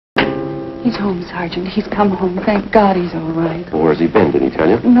He's home, Sergeant. He's come home. Thank God he's all right. Well, where's he been? Did he tell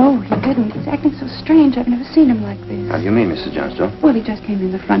you? No, he didn't. He's acting so strange. I've never seen him like this. How do you mean, Mrs. Johnstone? Well, he just came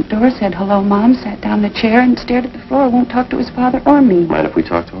in the front door, said hello, Mom, sat down in a chair and stared at the floor. Won't talk to his father or me. Mind if we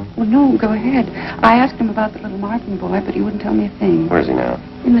talk to him? Well, no, go ahead. I asked him about the little Martin boy, but he wouldn't tell me a thing. Where's he now?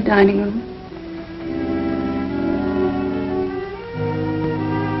 In the dining room.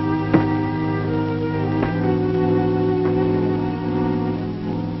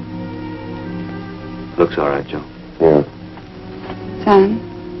 Looks all right, Joe. Yeah.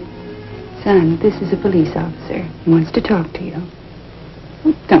 Son, this is a police officer. He wants to talk to you.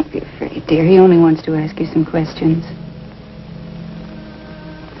 Oh, don't be afraid, dear. He only wants to ask you some questions.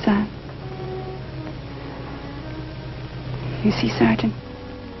 Son. You see, Sergeant?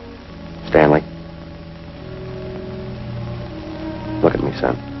 Stanley. Look at me,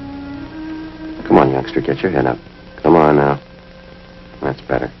 son. Come on, youngster, get your head up. Come on now. That's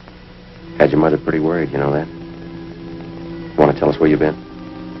better. Had your mother pretty worried, you know that? Want to tell us where you've been?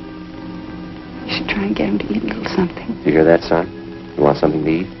 You should try and get him to eat a little something. You hear that, son? You want something to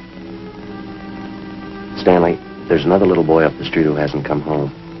eat? Stanley, there's another little boy up the street who hasn't come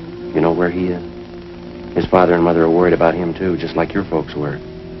home. You know where he is? His father and mother are worried about him, too, just like your folks were.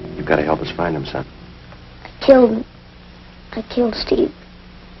 You've got to help us find him, son. I killed him. I killed Steve.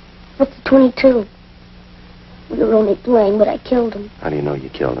 With the 22. We were only playing, but I killed him. How do you know you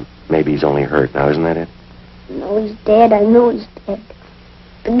killed him? Maybe he's only hurt. Now, isn't that it? No, he's dead. I know he's dead.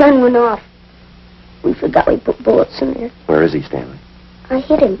 The gun went off. We forgot we put bullets in there. Where is he, Stanley? I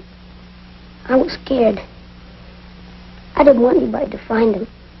hit him. I was scared. I didn't want anybody to find him.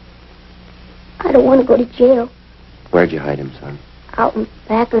 I don't want to go to jail. Where'd you hide him, son? Out in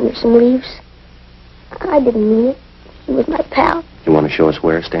back under some leaves. I didn't mean it. He was my pal. You want to show us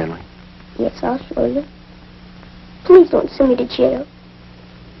where, Stanley? Yes, I'll show you. Please don't send me to jail.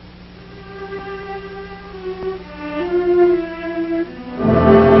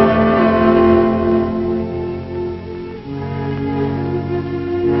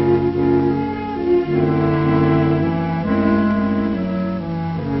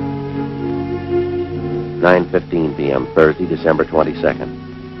 (9:15 p.m., Thursday, December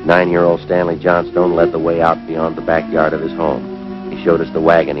 22nd. 9-year-old Stanley Johnstone led the way out beyond the backyard of his home. He showed us the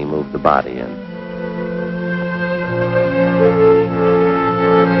wagon he moved the body in.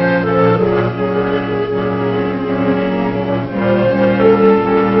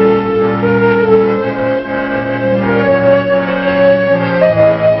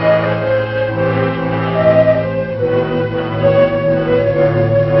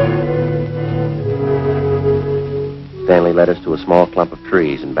 Stanley led us to a small clump of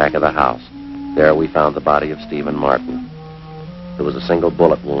trees in back of the house. There we found the body of Stephen Martin. There was a single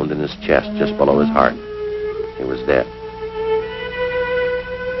bullet wound in his chest just below his heart. He was dead.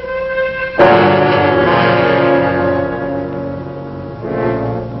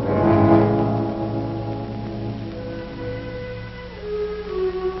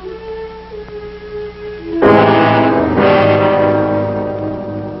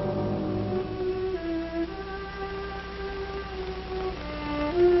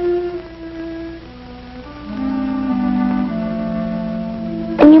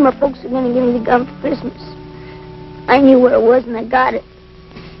 My folks were going to give me the gun for Christmas. I knew where it was and I got it.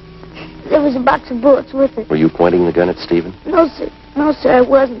 There was a box of bullets with it. Were you pointing the gun at Stephen? No, sir. No, sir, I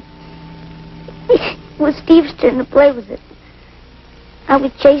wasn't. It was Steve's turn to play with it. I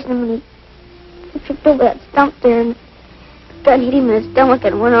was chasing him and he tripped over that stump there and the gun hit him in his stomach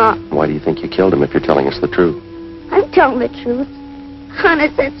and went off. Why do you think you killed him if you're telling us the truth? I'm telling the truth.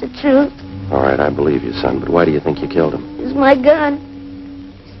 Honest, that's the truth. All right, I believe you, son, but why do you think you killed him? It was my gun.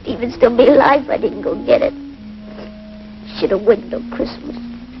 Steve'd still be alive if I didn't go get it. Should have waited till Christmas.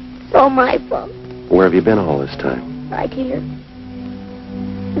 It's all my fault. Where have you been all this time? Right here.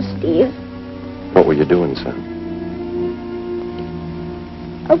 With Steve. What were you doing, son?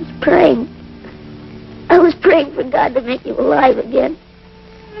 I was praying. I was praying for God to make you alive again.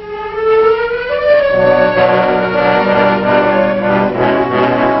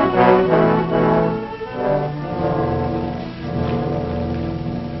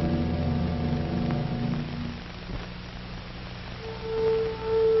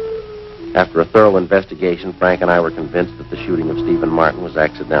 After a thorough investigation, Frank and I were convinced that the shooting of Stephen Martin was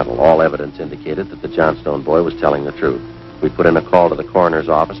accidental. All evidence indicated that the Johnstone boy was telling the truth. We put in a call to the coroner's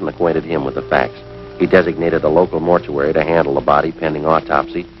office and acquainted him with the facts. He designated a local mortuary to handle the body pending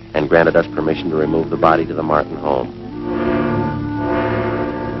autopsy and granted us permission to remove the body to the Martin home.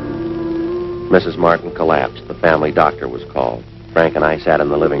 Mrs. Martin collapsed. The family doctor was called. Frank and I sat in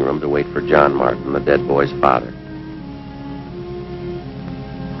the living room to wait for John Martin, the dead boy's father.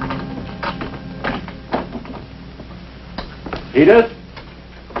 Edith?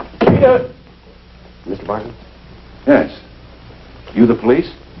 Edith? Mr. Martin? Yes. You the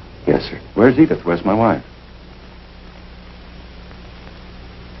police? Yes, sir. Where's Edith? Where's my wife?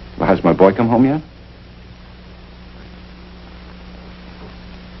 Well, has my boy come home yet?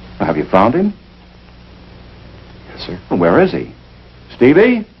 Well, have you found him? Yes, sir. Well, where is he?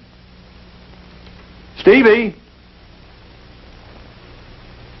 Stevie? Stevie?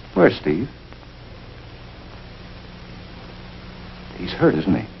 Where's Steve? He's hurt,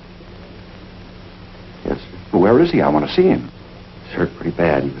 isn't he? Yes, sir. Well, where is he? I want to see him. He's hurt pretty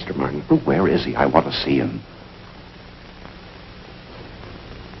bad, Mr. Martin. Well, where is he? I want to see him.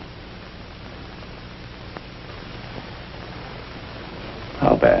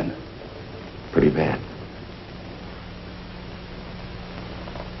 How bad? Pretty bad.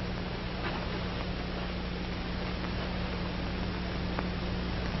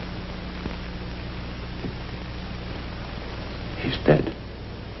 He's dead.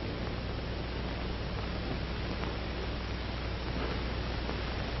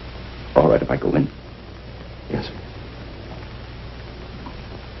 All right, if I go in. Yes, sir.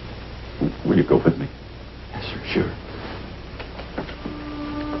 Will you go with me? Yes, sir, sure.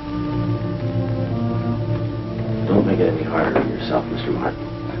 Don't make it any harder on yourself, Mr. Martin.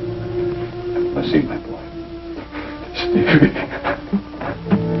 I see my boy. Stevie.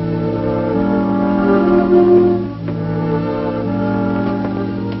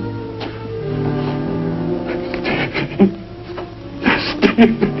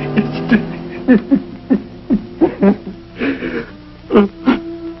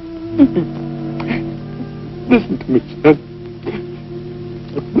 Listen to me, son.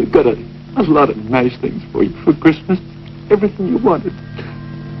 We've got a lot of nice things for you for Christmas. Everything you wanted.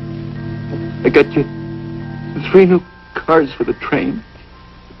 I got you 3 new cars for the train.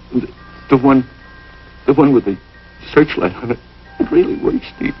 The one with the searchlight on it. It really works,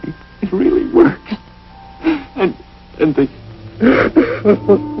 Stevie. It really works. And the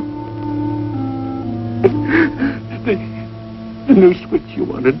new switch you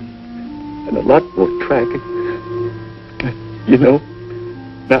wanted, and a lot more track. You know,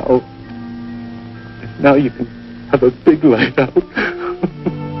 now you can have a big light out.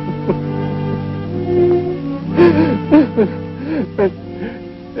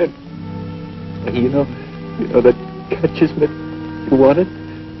 and you know that catcher's mitt you wanted?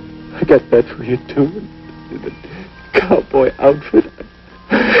 I got that for you too. The cowboy outfit.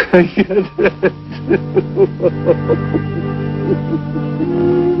 I got that.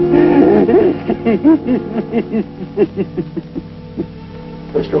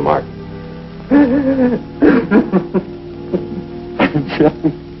 Mr. Martin.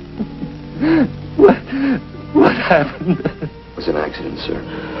 John, what happened? It was an accident, sir.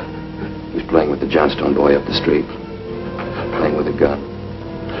 He was playing with the Johnstone boy up the street. Playing with a gun.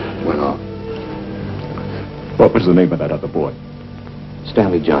 Went off. What was the name of that other boy?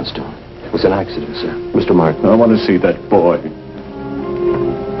 Stanley Johnstone. It was an accident, sir. Mr. Martin. I want to see that boy.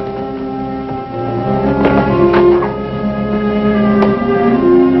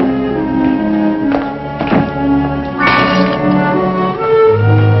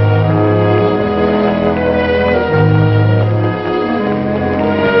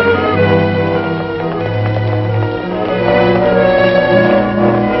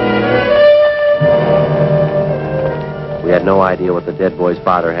 No idea what the dead boy's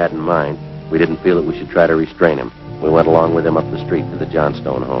father had in mind. We didn't feel that we should try to restrain him. We went along with him up the street to the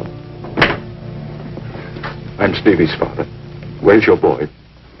Johnstone home. I'm Stevie's father. Where's your boy?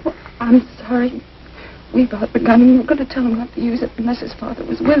 Well, I'm sorry. We bought the gun and we were going to tell him not to use it unless his father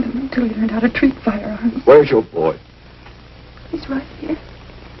was with him until he learned how to treat firearms. Where's your boy? He's right here.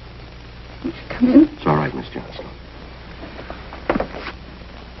 Won't you come in? It's all right, Miss Johnstone.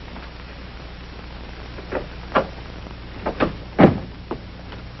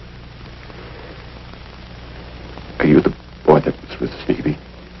 Are you the boy that was with Stevie?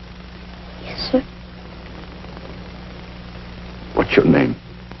 Yes, sir. What's your name?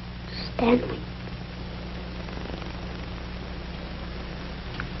 Stanley.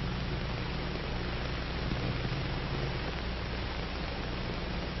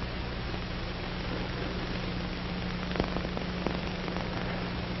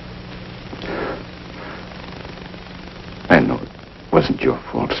 I know it wasn't your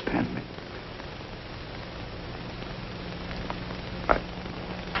fault, Stanley.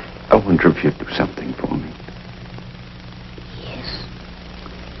 I wonder if you'd do something for me. Yes.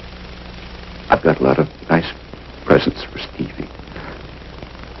 I've got a lot of nice presents for Stevie.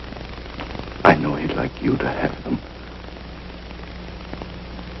 I know he'd like you to have them.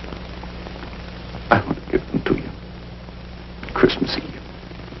 I want to give them to you.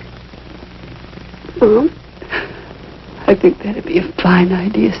 fine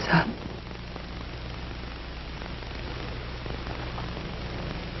idea, son.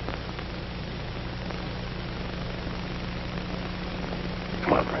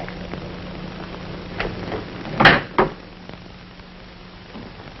 Come on, Frank.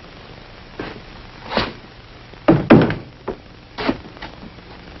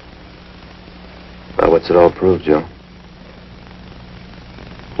 Well, what's it all prove, Joe?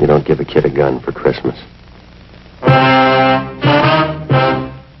 You don't give a kid a gun for Christmas.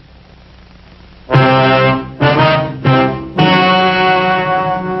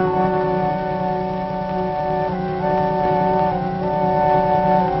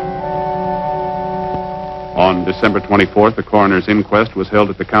 On December 24th, the coroner's inquest was held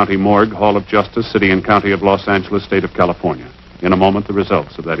at the County Morgue, Hall of Justice, City and County of Los Angeles, State of California. In a moment, the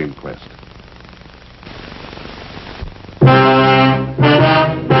results of that inquest.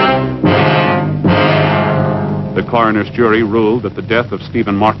 The coroner's jury ruled that the death of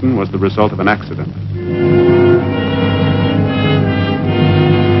Stephen Martin was the result of an accident.